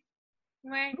comprends?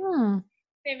 Oui.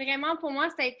 C'est vraiment, pour moi,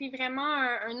 ça a été vraiment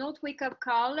un autre wake-up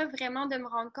call, là, vraiment de me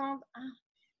rendre compte,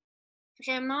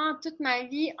 vraiment, toute ma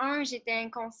vie, j'étais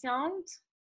inconsciente,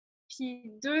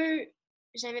 puis 2,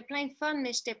 j'avais plein de fun,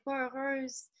 mais j'étais pas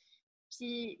heureuse.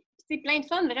 Puis, c'est plein de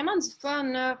fun, vraiment du fun,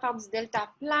 là, faire du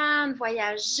deltaplane,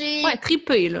 voyager. Ouais,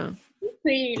 triper, là.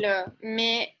 Triper, là.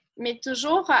 Mais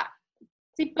toujours,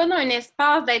 tu sais, pas dans un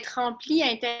espace d'être rempli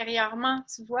intérieurement,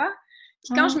 tu vois.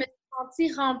 Puis quand je me suis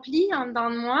sentie remplie en dedans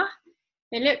de moi,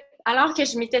 mais là, alors que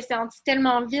je m'étais sentie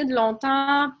tellement vide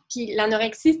longtemps, puis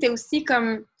l'anorexie, c'était aussi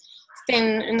comme...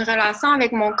 C'était une relation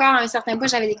avec mon corps. À un certain point,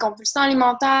 j'avais des compulsions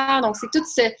alimentaires. Donc, c'est toute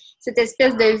cette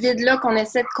espèce de vide-là qu'on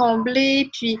essaie de combler,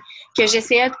 puis que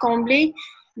j'essayais de combler.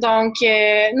 Donc,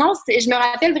 non, je me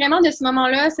rappelle vraiment de ce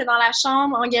moment-là. C'est dans la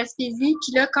chambre en Gaspésie.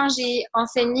 Puis là, quand j'ai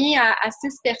enseigné à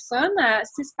 6 personnes, à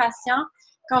 6 patients,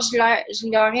 quand je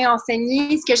leur ai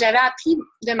enseigné ce que j'avais appris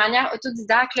de manière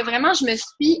autodidacte, là, vraiment, je me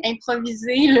suis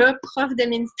improvisée, là, prof de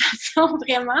méditation,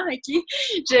 vraiment, OK?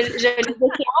 Je le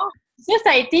déclare.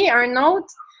 Ça a été un autre...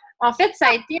 En fait, ça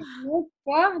a été un autre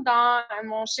pas dans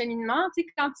mon cheminement. Tu sais,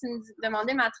 quand tu me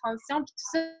demandais ma transition, puis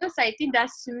tout ça, ça a été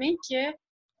d'assumer que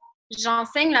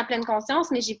j'enseigne la pleine conscience,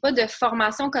 mais j'ai pas de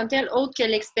formation comme telle autre que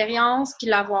l'expérience puis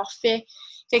l'avoir fait.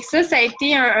 Fait que ça a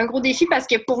été un gros défi parce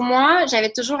que pour moi,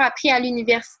 j'avais toujours appris à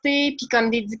l'université, puis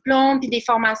comme des diplômes, puis des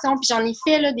formations, puis j'en ai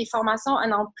fait là, des formations à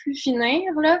n'en plus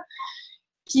finir, là.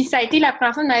 Puis ça a été la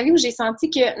première fois de ma vie où j'ai senti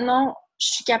que non, je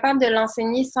suis capable de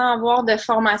l'enseigner sans avoir de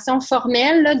formation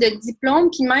formelle, là, de diplôme,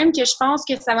 puis même que je pense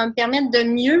que ça va me permettre de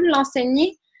mieux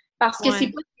l'enseigner parce que c'est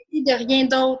pas de rien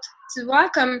d'autre. Tu vois,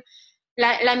 comme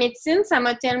la médecine,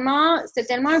 c'était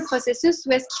tellement un processus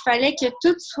où est-ce qu'il fallait que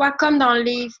tout soit comme dans le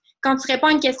livre. Quand tu réponds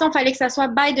à une question, il fallait que ça soit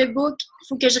by the book. Il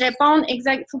faut que je réponde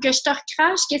exact. Il faut que je te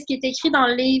recrache qu'est-ce qui est écrit dans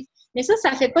le livre. Mais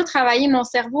ça fait pas travailler mon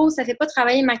cerveau, ça fait pas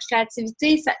travailler ma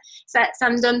créativité, ça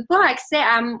me donne pas accès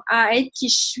à être qui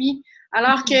je suis.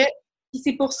 Alors que,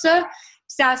 c'est pour ça,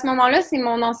 c'est à ce moment-là, c'est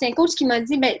mon ancien coach qui m'a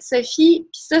dit, ben Sophie,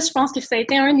 puis ça, je pense que ça a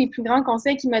été un des plus grands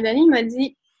conseils qu'il m'a donné, il m'a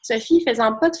dit, Sophie,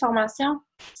 fais-en pas de formation,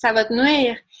 ça va te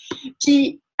nuire.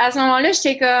 Puis à ce moment-là,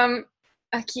 j'étais comme,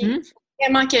 OK, faut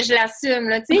vraiment que je l'assume,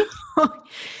 là, tu sais.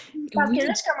 Parce que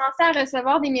là, je commençais à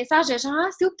recevoir des messages de genre,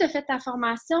 c'est où que tu as fait ta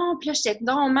formation? Puis là, j'étais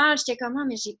donc mal, j'étais comme,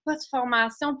 mais j'ai pas de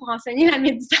formation pour enseigner la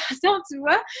méditation, tu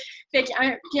vois? Fait que,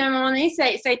 puis à un moment donné, ça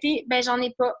a été, ben j'en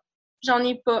ai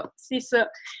pas, c'est ça.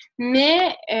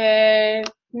 Mais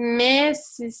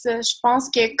c'est ça, je pense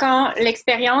que quand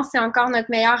l'expérience, c'est encore notre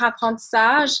meilleur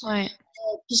apprentissage,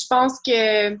 puis je pense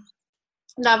que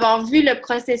d'avoir vu le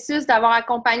processus, d'avoir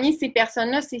accompagné ces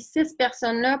personnes-là, ces 6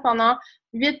 personnes-là pendant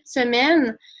 8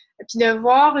 semaines, puis de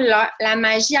voir la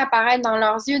magie apparaître dans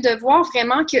leurs yeux, de voir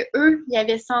vraiment qu'eux, ils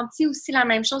avaient senti aussi la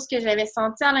même chose que j'avais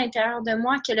senti à l'intérieur de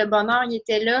moi, que le bonheur, il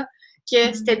était là,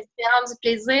 que c'était différent du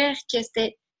plaisir,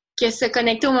 que se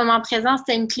connecter au moment présent,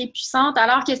 c'était une clé puissante,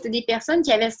 alors que c'était des personnes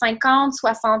qui avaient 50,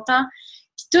 60 ans.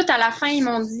 Puis tout à la fin, ils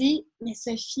m'ont dit, mais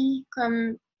Sophie,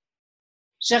 comme...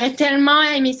 J'aurais tellement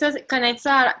aimé ça, connaître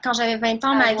ça quand j'avais 20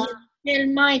 ans. Ma vie a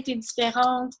tellement été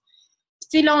différente. Puis,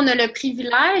 tu sais, là, on a le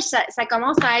privilège, ça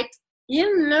commence à être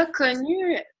là,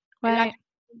 connu. La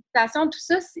méditation, tout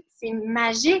ça, c'est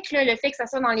magique, là, le fait que ça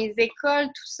soit dans les écoles,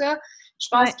 tout ça. Je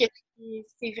pense que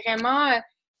c'est vraiment...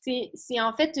 C'est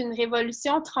en fait une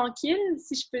révolution tranquille,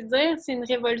 si je peux dire. C'est une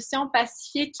révolution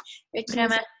pacifique qui nous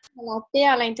amène la paix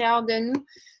à l'intérieur de nous.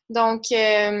 Donc...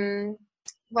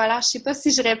 voilà, je sais pas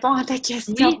si je réponds à ta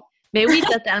question. Oui, mais oui,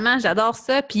 totalement, j'adore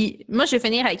ça. Puis moi, je vais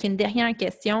finir avec une dernière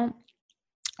question.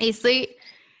 Et c'est,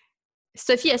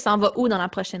 Sophie, elle s'en va où dans la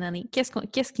prochaine année?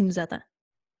 Qu'est-ce qui nous attend?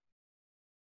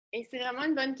 Et c'est vraiment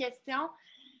une bonne question.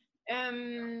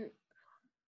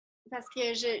 Parce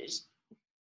que je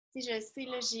sais,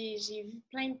 là, j'ai vu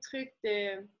plein de trucs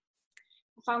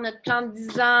pour faire notre plan de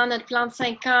 10 ans, notre plan de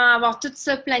 5 ans, avoir tout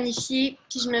ça planifié.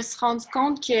 Puis je me suis rendu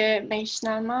compte que, ben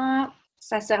finalement...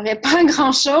 ça ne servait pas à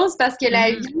grand-chose parce que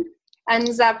la vie, elle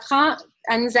nous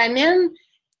amène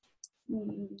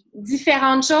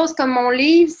différentes choses. Comme mon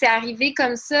livre, c'est arrivé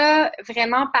comme ça,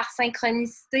 vraiment par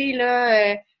synchronicité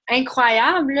là,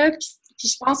 incroyable. Là. Puis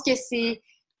je pense que c'est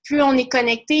plus on est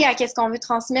connecté à qu'est-ce qu'on veut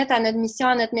transmettre, à notre mission,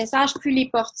 à notre message, plus les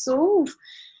portes s'ouvrent.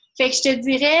 Fait que je te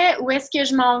dirais, où est-ce que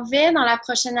je m'en vais dans la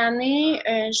prochaine année?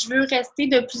 Je veux rester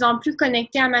de plus en plus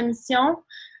connectée à ma mission.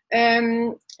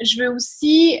 Je veux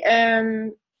aussi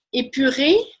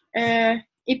épurer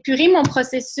mon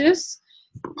processus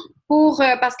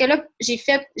parce que là,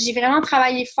 j'ai vraiment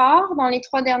travaillé fort dans les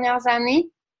 3 dernières années.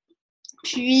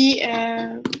 Puis,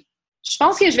 je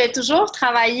pense que je vais toujours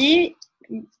travailler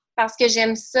parce que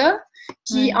j'aime ça.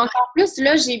 Puis, encore plus,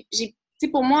 là,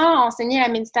 pour moi, enseigner la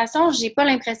méditation, j'ai pas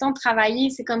l'impression de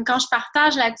travailler. C'est comme quand je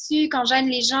partage là-dessus, quand j'aide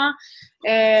les gens,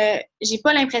 j'ai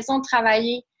pas l'impression de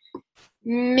travailler.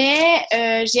 Mais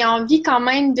j'ai envie quand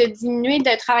même de diminuer,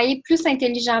 de travailler plus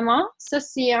intelligemment. Ça,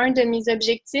 c'est un de mes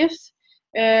objectifs.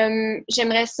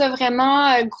 J'aimerais ça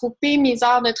vraiment grouper mes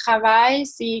heures de travail.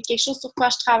 C'est quelque chose sur quoi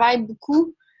je travaille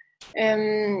beaucoup.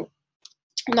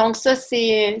 Donc ça,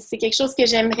 c'est quelque chose que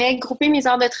j'aimerais, grouper mes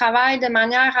heures de travail de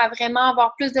manière à vraiment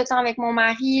avoir plus de temps avec mon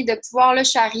mari, de pouvoir, là, je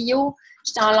suis à Rio,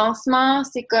 j'étais en lancement,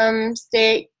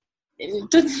 je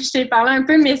t'ai parlé un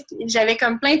peu, mais j'avais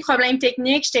comme plein de problèmes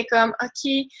techniques, j'étais comme, OK,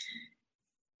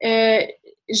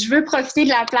 je veux profiter de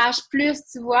la plage plus,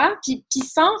 tu vois, puis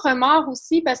sans remords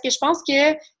aussi, parce que je pense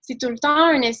que c'est tout le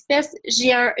temps une espèce...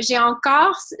 J'ai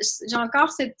encore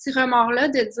ce petit remords-là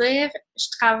de dire,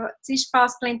 je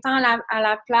passe plein de temps à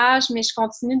la plage, mais je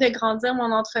continue de grandir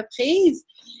mon entreprise,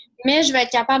 mais je vais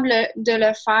être capable de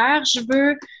le faire. Je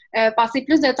veux passer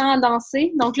plus de temps à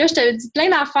danser. Donc là, je te dis plein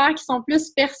d'affaires qui sont plus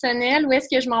personnelles. Où est-ce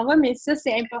que je m'en vais? Mais ça,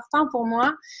 c'est important pour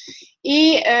moi.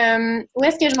 Et où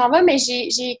est-ce que je m'en vais? Mais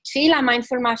j'ai créé la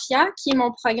Mindful Mafia, qui est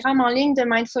mon programme en ligne de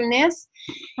mindfulness.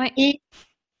 Ouais.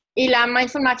 Et la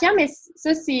Mindful Mafia, mais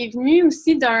ça, c'est venu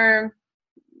aussi d'un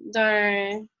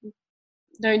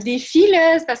défi,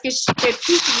 là, c'est parce que je ne pouvais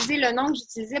plus utiliser le nom que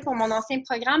j'utilisais pour mon ancien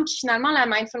programme. Puis finalement, la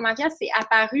Mindful Mafia, c'est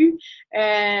apparu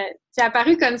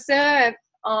comme ça.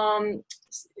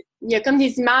 Il y a comme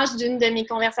des images d'une de mes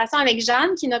conversations avec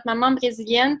Jeanne, qui est notre maman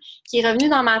brésilienne, qui est revenue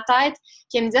dans ma tête,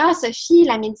 qui me dit « Ah, Sophie,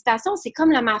 la méditation, c'est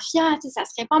comme la mafia, tu sais, ça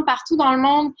se répand partout dans le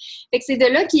monde. » Fait que c'est de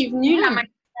là qu'est venue la mafia.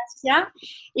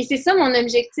 Et c'est ça mon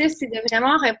objectif, c'est de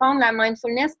vraiment répandre la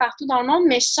mindfulness partout dans le monde,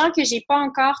 mais je sens que j'ai pas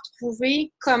encore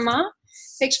trouvé comment.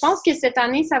 Fait que je pense que cette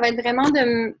année, ça va être vraiment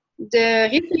de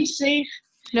réfléchir.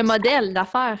 Le modèle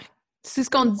d'affaires. C'est ce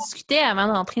qu'on discutait avant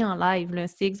d'entrer en live, là.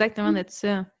 C'est exactement de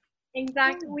ça.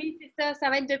 Exact, oui, c'est ça. Ça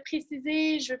va être de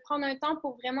préciser. Je veux prendre un temps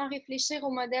pour vraiment réfléchir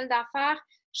au modèle d'affaires.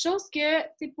 Chose que,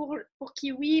 tu sais, pour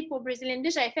Kiwi, pour Brazilian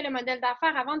Bee, j'avais fait le modèle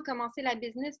d'affaires avant de commencer la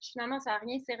business, puis finalement, ça n'a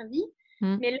rien servi.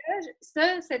 Mais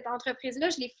là, cette entreprise-là,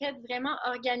 je l'ai faite vraiment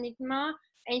organiquement,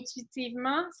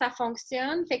 intuitivement. Ça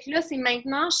fonctionne. Fait que là, c'est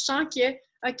maintenant, je sens que,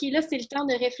 OK, là, c'est le temps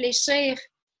de réfléchir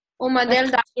au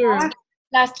modèle d'affaires,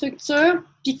 la structure,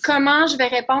 puis comment je vais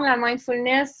répondre à la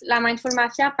mindfulness, la Mindful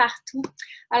Mafia partout.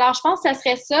 Alors, je pense que ça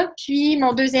serait ça. Puis,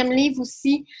 mon deuxième livre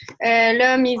aussi,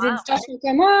 là, mes éditeurs sont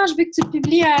comme « Ah, je veux que tu le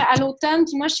publies à l'automne. »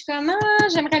 Puis moi, je suis comme « Ah,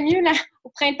 j'aimerais mieux là, au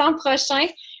printemps prochain. »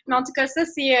 Mais en tout cas, ça,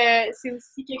 c'est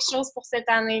aussi quelque chose pour cette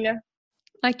année-là.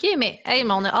 OK, mais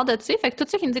on a hâte de te suivre. Fait que tous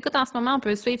ceux qui nous écoutent en ce moment, on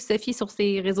peut suivre Sophie sur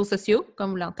ses réseaux sociaux, comme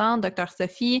vous l'entendez, docteure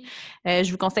Sophie. Je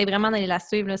vous conseille vraiment d'aller la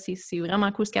suivre. Là. C'est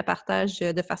vraiment cool ce qu'elle partage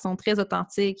de façon très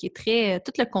authentique et très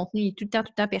tout le contenu est tout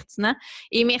le temps pertinent.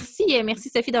 Et merci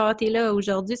Sophie d'avoir été là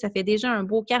aujourd'hui. Ça fait déjà un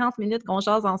beau 40 minutes qu'on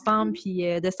jase ensemble, puis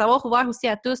de savoir ouvert aussi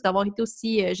à tous, d'avoir été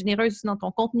aussi généreuse aussi dans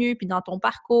ton contenu, puis dans ton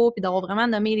parcours, puis d'avoir vraiment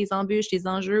nommé les embûches, les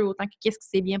enjeux, autant que qu'est-ce qui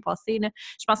s'est bien passé. Là.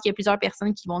 Je pense qu'il y a plusieurs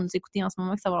personnes qui vont nous écouter en ce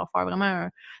moment, que ça va leur faire vraiment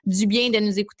du bien de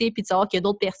nous écouter puis de savoir qu'il y a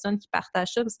d'autres personnes qui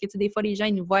partagent ça parce que tu sais, des fois, les gens,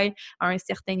 ils nous voient à un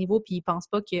certain niveau puis ils pensent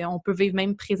pas qu'on peut vivre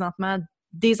même présentement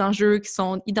des enjeux qui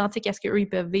sont identiques à ce qu'eux, ils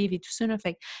peuvent vivre et tout ça. Là.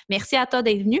 Fait que merci à toi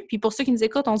d'être venu. Puis pour ceux qui nous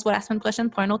écoutent, on se voit la semaine prochaine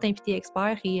pour un autre invité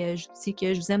expert et je dis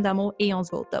que je vous aime d'amour et on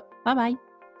se voit au top. Bye bye!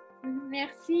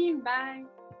 Merci,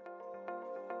 bye!